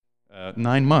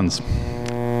9 months.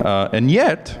 And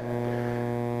yet,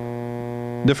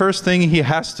 the first thing he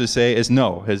has to say is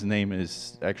no, his name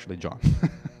is actually John.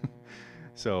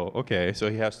 So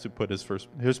he has to put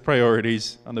his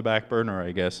priorities on the back burner,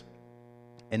 I guess.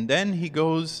 And then he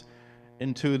goes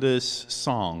into this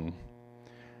song.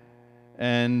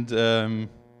 And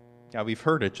we've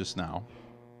heard it just now.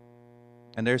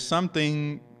 And there's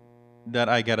something that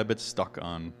I get a bit stuck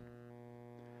on.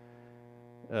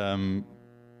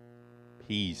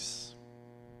 Peace.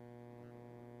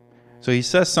 So he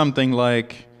says something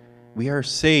like, we are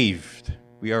saved,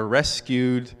 we are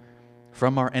rescued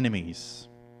from our enemies,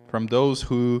 from those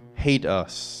who hate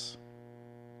us.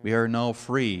 We are now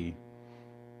free.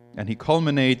 And he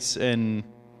culminates in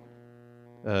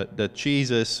that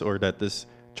Jesus, or that this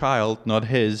child, not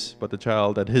his, but the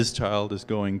child that his child is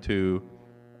going to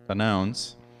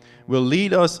announce, will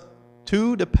lead us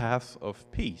to the path of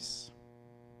peace.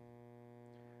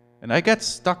 And I get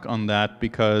stuck on that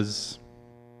because,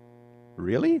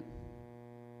 really?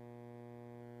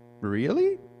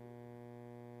 Really?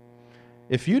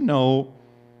 If you know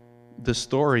the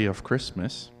story of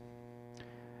Christmas,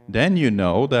 then you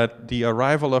know that the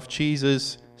arrival of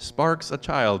Jesus sparks a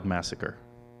child massacre.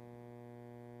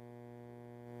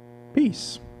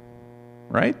 Peace,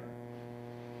 right?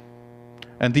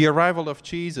 And the arrival of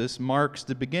Jesus marks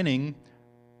the beginning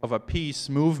of a peace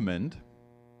movement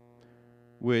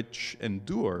which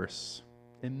endures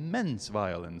immense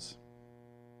violence.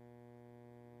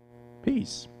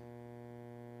 Peace.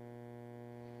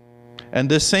 And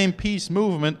this same peace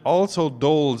movement also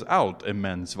doles out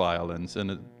immense violence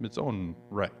in its own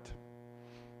right.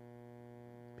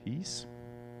 Peace?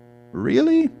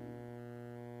 Really?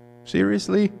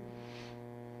 Seriously?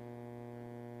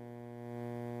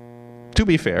 To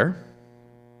be fair,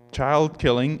 child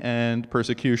killing and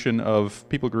persecution of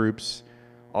people groups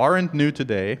aren't new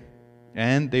today,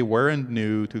 and they weren't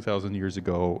new 2,000 years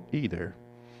ago either.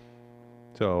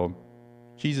 So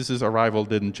Jesus' arrival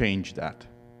didn't change that.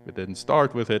 It didn't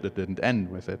start with it, it didn't end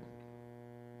with it.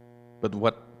 But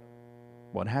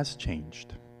what has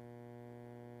changed?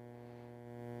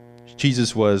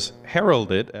 Jesus was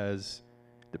heralded as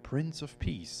the Prince of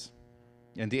Peace.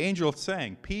 And the angel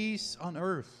sang, "Peace on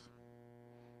earth."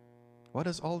 What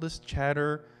is all this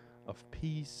chatter of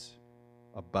peace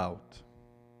about?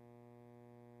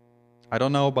 I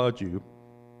don't know about you,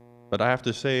 but I have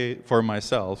to say for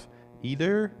myself,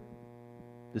 either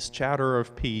this chatter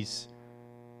of peace,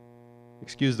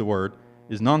 excuse the word,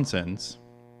 is nonsense,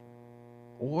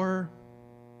 or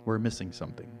we're missing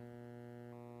something.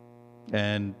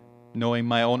 And knowing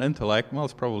my own intellect, well,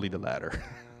 it's probably the latter.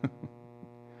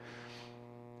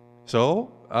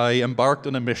 So I embarked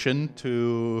on a mission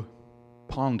to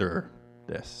ponder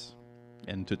this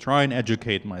and to try and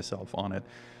educate myself on it.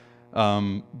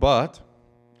 But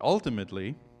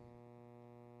ultimately,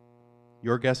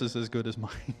 your guess is as good as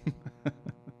mine.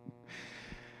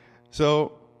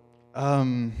 So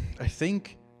I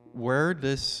think where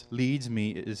this leads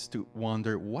me is to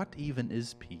wonder, what even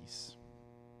is peace?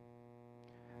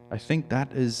 I think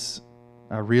that is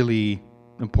a really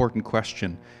important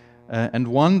question, and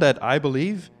one that I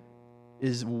believe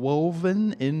is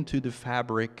woven into the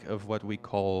fabric of what we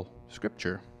call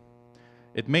Scripture.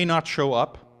 It may not show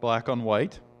up black on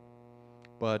white,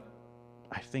 but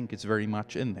I think it's very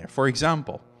much in there. For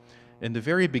example, in the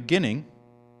very beginning,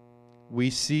 we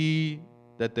see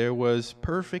that there was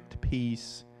perfect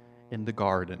peace in the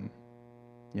garden.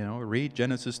 You know, read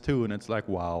Genesis 2 and it's like,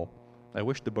 wow, I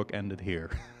wish the book ended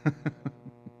here.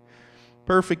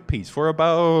 Perfect peace for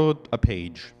about a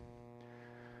page.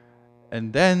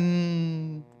 And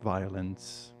then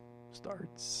violence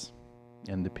starts.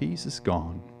 And the peace is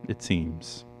gone, it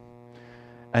seems.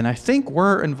 And I think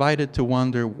we're invited to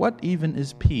wonder, what even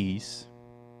is peace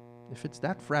if it's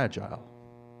that fragile?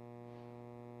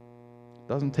 It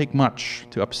doesn't take much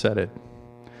to upset it.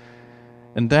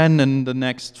 And then in the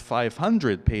next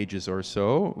 500 pages or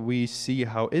so, we see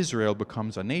how Israel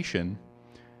becomes a nation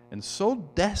and so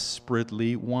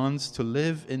desperately wants to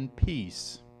live in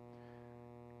peace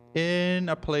in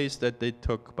a place that they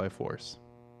took by force.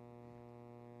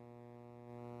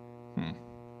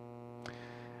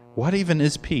 What even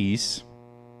is peace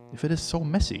if it is so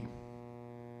messy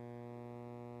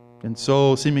and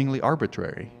so seemingly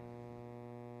arbitrary?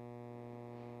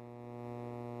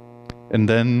 And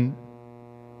then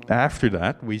after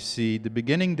that, we see the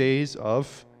beginning days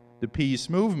of the peace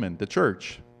movement, the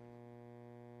church.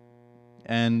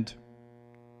 And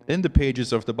in the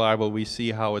pages of the Bible, we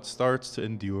see how it starts to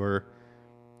endure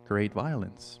great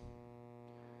violence.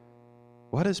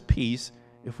 What is peace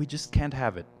if we just can't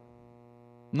have it?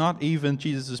 Not even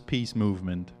Jesus' peace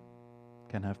movement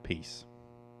can have peace?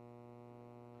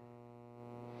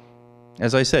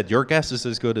 As I said, your guess is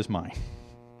as good as mine.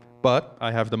 But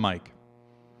I have the mic.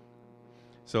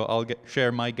 So I'll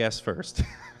share my guess first.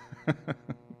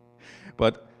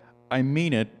 But I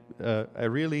mean it.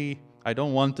 I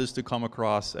don't want this to come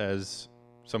across as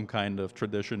some kind of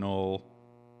traditional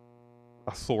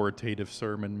authoritative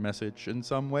sermon message in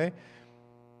some way.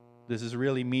 This is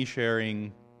really me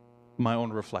sharing my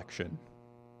own reflection.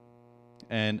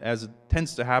 And as it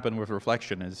tends to happen with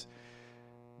reflection is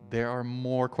there are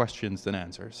more questions than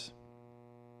answers.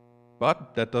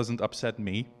 But that doesn't upset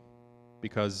me,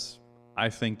 because I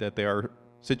think that there are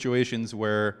situations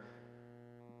where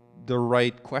the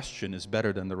right question is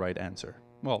better than the right answer.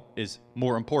 Well, is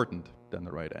more important than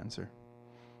the right answer.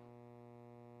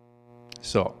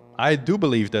 So, I do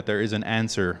believe that there is an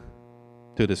answer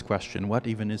to this question, what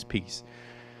even is peace?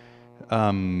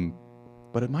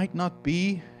 But it might not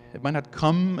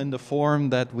come in the form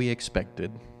that we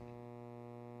expected.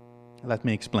 Let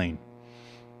me explain.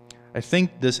 I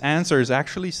think this answer is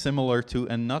actually similar to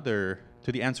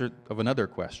the answer of another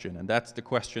question, and that's the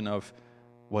question of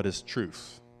what is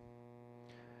truth.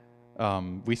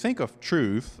 We think of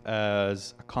truth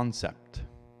as a concept,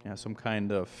 some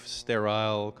kind of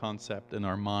sterile concept in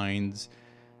our minds.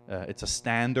 It's a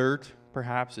standard,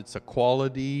 perhaps. It's a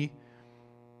quality.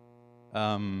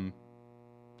 And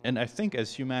I think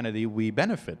as humanity, we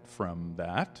benefit from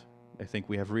that. I think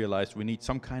we have realized we need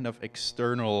some kind of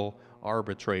external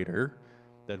arbitrator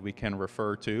that we can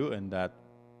refer to and that,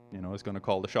 is going to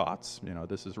call the shots.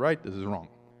 This is right, this is wrong.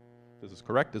 This is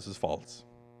correct, this is false.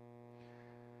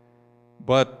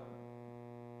 But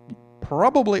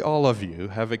probably all of you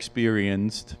have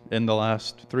experienced in the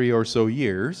last 3 or so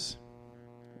years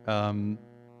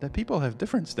that people have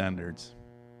different standards.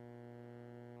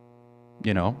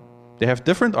 They have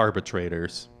different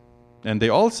arbitrators, and they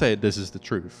all say this is the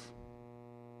truth.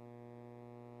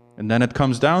 And then it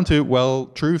comes down to, well,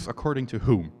 truth according to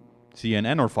whom?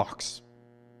 CNN or Fox?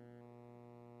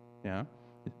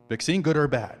 Vaccine good or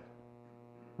bad?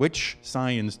 Which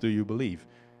science do you believe?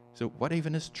 So what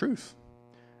even is truth?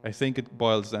 I think it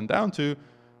boils then down to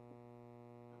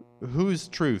who's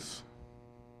truth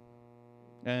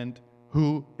and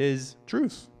who is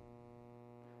truth.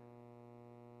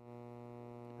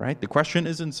 Right? The question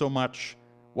isn't so much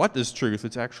what is truth,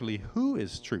 it's actually who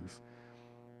is truth.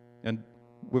 And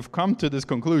we've come to this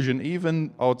conclusion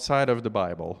even outside of the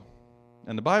Bible.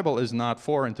 And the Bible is not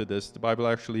foreign to this. The Bible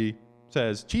actually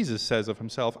says, Jesus says of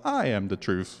himself, I am the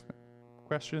truth.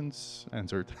 Questions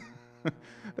answered.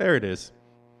 There it is.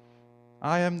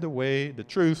 I am the way, the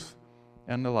truth,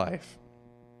 and the life.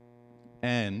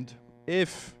 And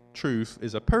if truth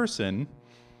is a person,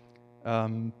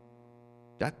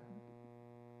 that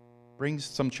brings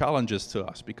some challenges to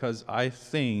us, because I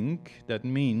think that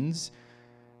means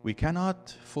we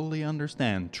cannot fully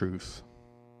understand truth.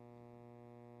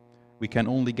 We can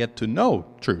only get to know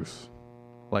truth,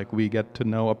 like we get to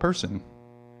know a person.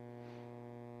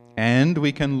 And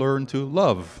we can learn to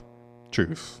love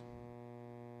truth.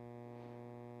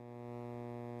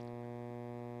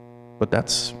 But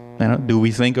that's, do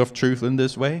we think of truth in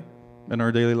this way in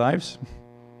our daily lives?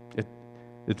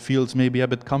 It feels maybe a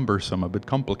bit cumbersome, a bit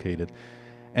complicated.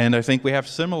 And I think we have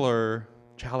similar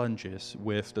challenges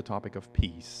with the topic of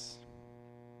peace.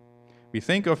 We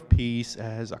think of peace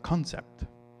as a concept,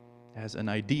 as an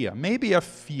idea, maybe a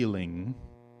feeling,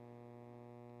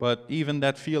 but even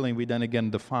that feeling we then again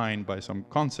define by some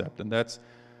concept, and that's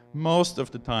most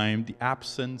of the time the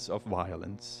absence of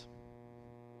violence.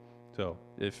 So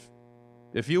if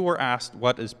you were asked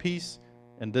what is peace,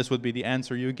 and this would be the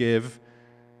answer you give,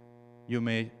 you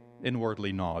may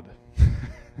inwardly nod.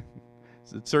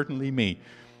 It's certainly me.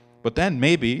 But then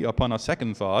maybe upon a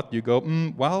second thought, you go,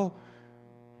 well,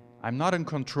 I'm not in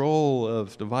control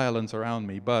of the violence around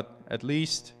me, but at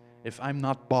least if I'm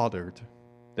not bothered,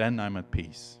 then I'm at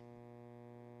peace.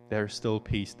 There's still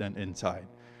peace then inside.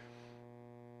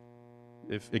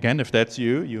 If that's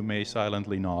you, you may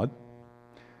silently nod.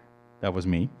 That was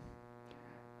me.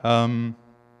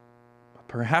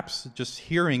 Perhaps just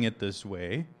hearing it this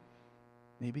way,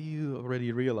 maybe you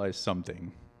already realize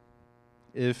something.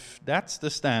 If that's the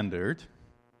standard,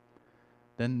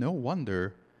 then no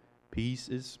wonder peace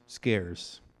is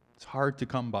scarce. It's hard to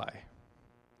come by.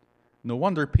 No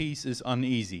wonder peace is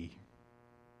uneasy.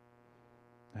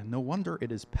 And no wonder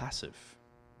it is passive.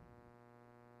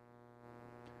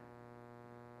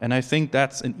 And I think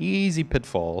that's an easy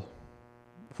pitfall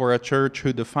for a church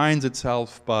who defines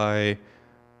itself by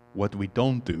what we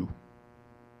don't do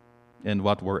and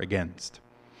what we're against.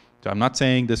 So I'm not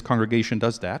saying this congregation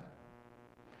does that,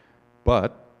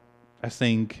 but I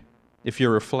think If you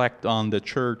reflect on the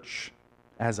church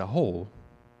as a whole,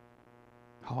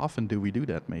 how often do we do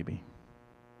that maybe?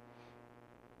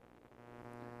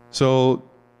 So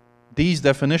these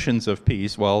definitions of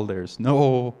peace, well, there's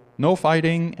no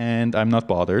fighting and I'm not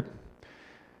bothered.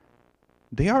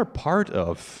 They are part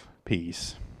of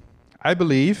peace. I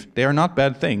believe they are not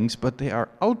bad things, but they are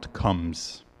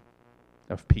outcomes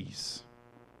of peace.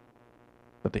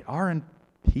 But they aren't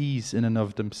peace in and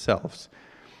of themselves.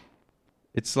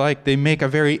 It's like they make a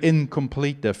very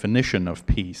incomplete definition of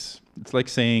peace. It's like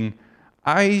saying,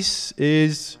 ice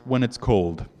is when it's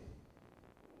cold.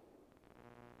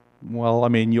 Well, I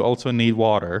mean, you also need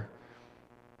water,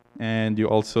 and you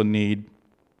also need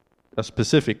a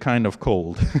specific kind of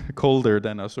cold, colder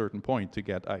than a certain point to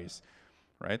get ice,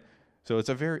 right? So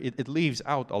it leaves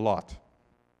out a lot.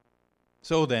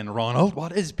 So then, Ronald,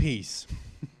 what is peace?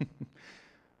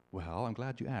 Well, I'm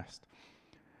glad you asked.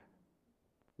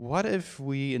 What if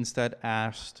we instead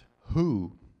asked,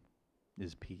 who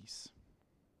is peace?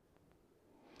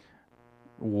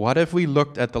 What if we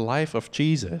looked at the life of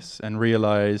Jesus and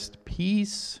realized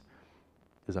peace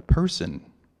is a person?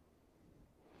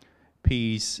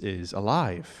 Peace is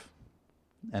alive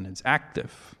and it's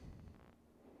active.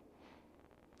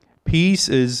 Peace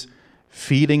is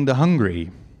feeding the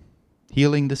hungry,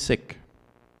 healing the sick,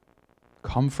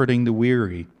 comforting the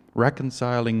weary,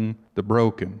 reconciling the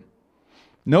broken.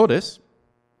 Notice,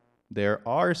 there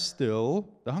are still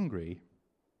the hungry,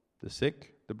 the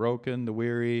sick, the broken, the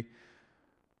weary,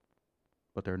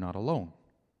 but they're not alone.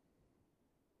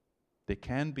 They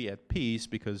can be at peace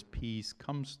because peace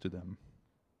comes to them.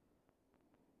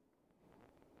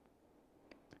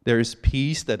 There is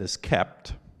peace that is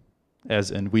kept,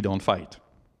 as in we don't fight.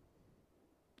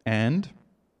 And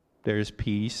there is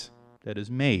peace that is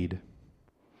made.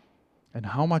 And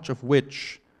how much of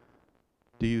which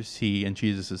do you see in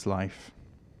Jesus' life?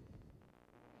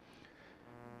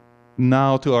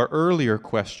 Now to our earlier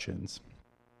questions.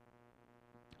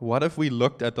 What if we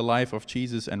looked at the life of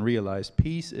Jesus and realized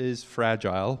peace is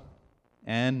fragile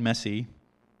and messy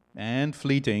and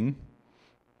fleeting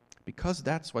because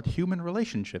that's what human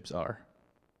relationships are.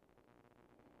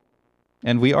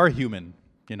 And we are human,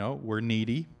 we're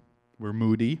needy, we're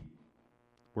moody,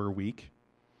 we're weak.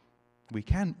 We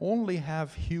can only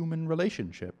have human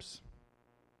relationships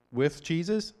with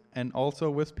Jesus and also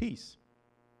with peace.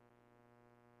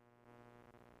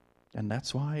 And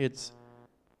that's why it's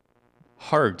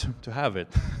hard to have it.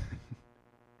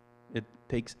 It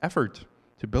takes effort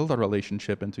to build a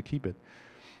relationship and to keep it.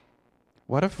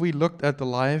 What if we looked at the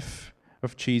life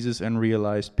of Jesus and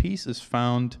realized peace is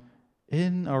found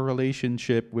in our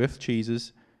relationship with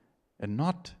Jesus and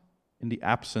not in the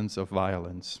absence of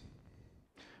violence?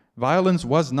 Violence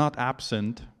was not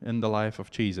absent in the life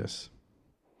of Jesus,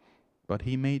 but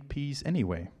he made peace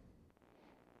anyway.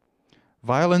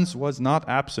 Violence was not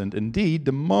absent. Indeed,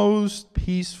 the most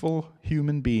peaceful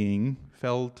human being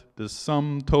felt the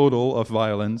sum total of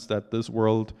violence that this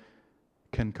world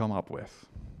can come up with.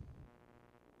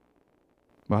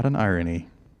 What an irony.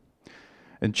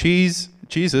 And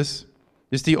Jesus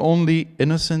is the only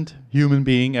innocent human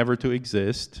being ever to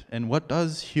exist. And what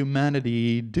does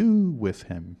humanity do with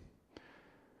him?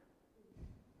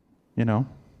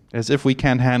 As if we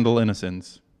can't handle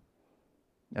innocence.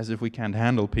 As if we can't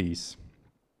handle peace.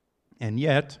 And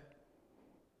yet,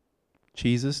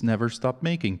 Jesus never stopped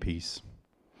making peace.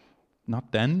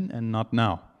 Not then and not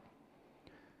now.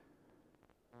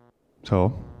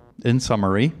 So, in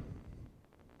summary,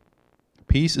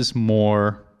 peace is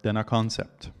more than a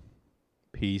concept.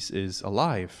 Peace is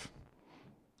alive,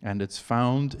 and it's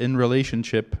found in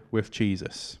relationship with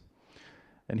Jesus.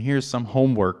 And here's some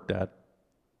homework that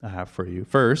I have for you.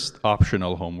 First,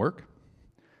 optional homework.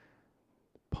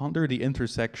 Ponder the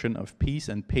intersection of peace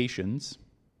and patience,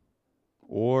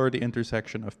 or the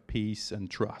intersection of peace and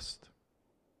trust.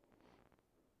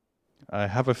 I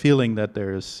have a feeling that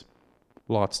there's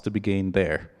lots to be gained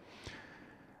there.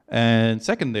 And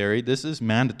secondary, this is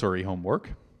mandatory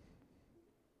homework.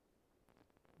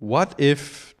 What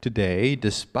if today,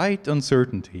 despite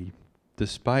uncertainty,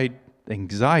 despite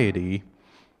anxiety,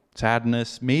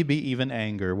 sadness, maybe even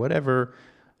anger, whatever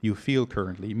you feel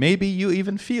currently, maybe you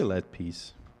even feel at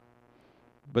peace.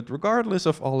 But regardless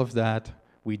of all of that,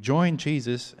 we join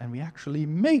Jesus and we actually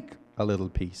make a little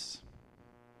peace.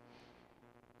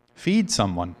 Feed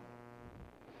someone.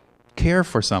 Care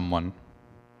for someone.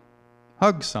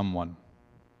 Hug someone.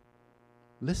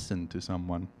 Listen to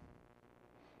someone.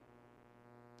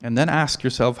 And then ask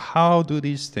yourself, how do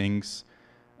these things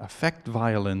affect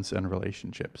violence and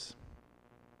relationships?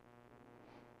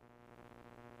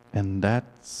 And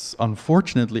that's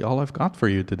unfortunately all I've got for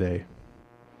you today.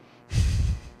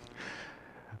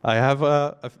 I have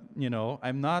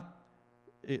I'm not,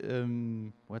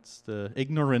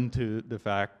 ignorant to the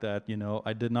fact that,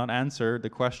 I did not answer the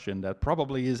question that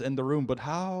probably is in the room, but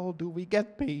how do we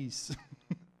get peace?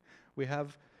 We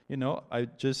have, I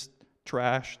just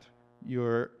trashed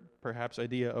your perhaps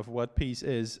idea of what peace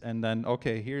is, and then,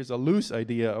 okay, here's a loose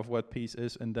idea of what peace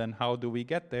is, and then how do we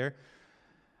get there?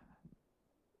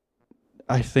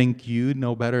 I think you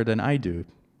know better than I do,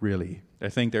 really. I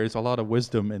think there's a lot of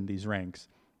wisdom in these ranks,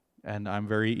 and I'm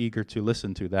very eager to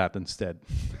listen to that instead.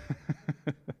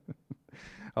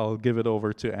 I'll give it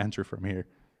over to Andrew from here.